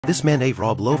This man ate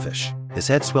raw blowfish. His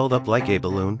head swelled up like a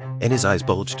balloon, and his eyes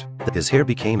bulged. His hair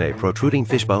became a protruding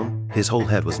fishbone. His whole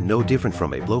head was no different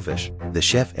from a blowfish. The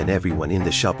chef and everyone in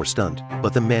the shop were stunned,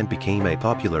 but the man became a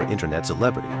popular internet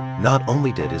celebrity. Not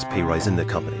only did his pay rise in the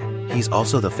company, he's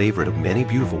also the favorite of many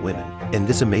beautiful women, and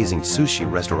this amazing sushi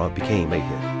restaurant became a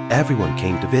hit. Everyone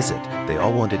came to visit. They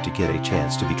all wanted to get a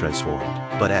chance to be transformed.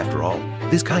 But after all,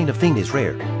 this kind of thing is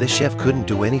rare. The chef couldn't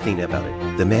do anything about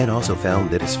it. The man also found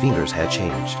that his fingers had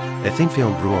changed. A thin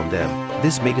film grew on them.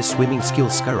 This made his swimming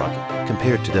skills skyrocket.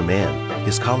 Compared to the man,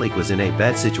 his colleague was in a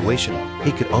bad situation.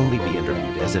 He could only be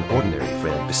interviewed as an ordinary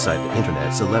friend beside the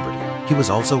internet celebrity. He was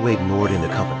also ignored in the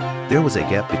company. There was a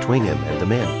gap between him and the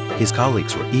man. His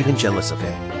colleagues were even jealous of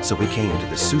him, so he came to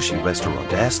the sushi restaurant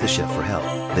to ask the chef for help.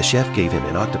 The chef gave him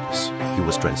an octopus. He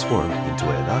was transformed into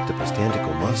an octopus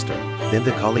tentacle monster. Then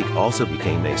the colleague also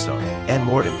became a star. And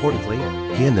more importantly,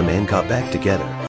 he and the man got back together.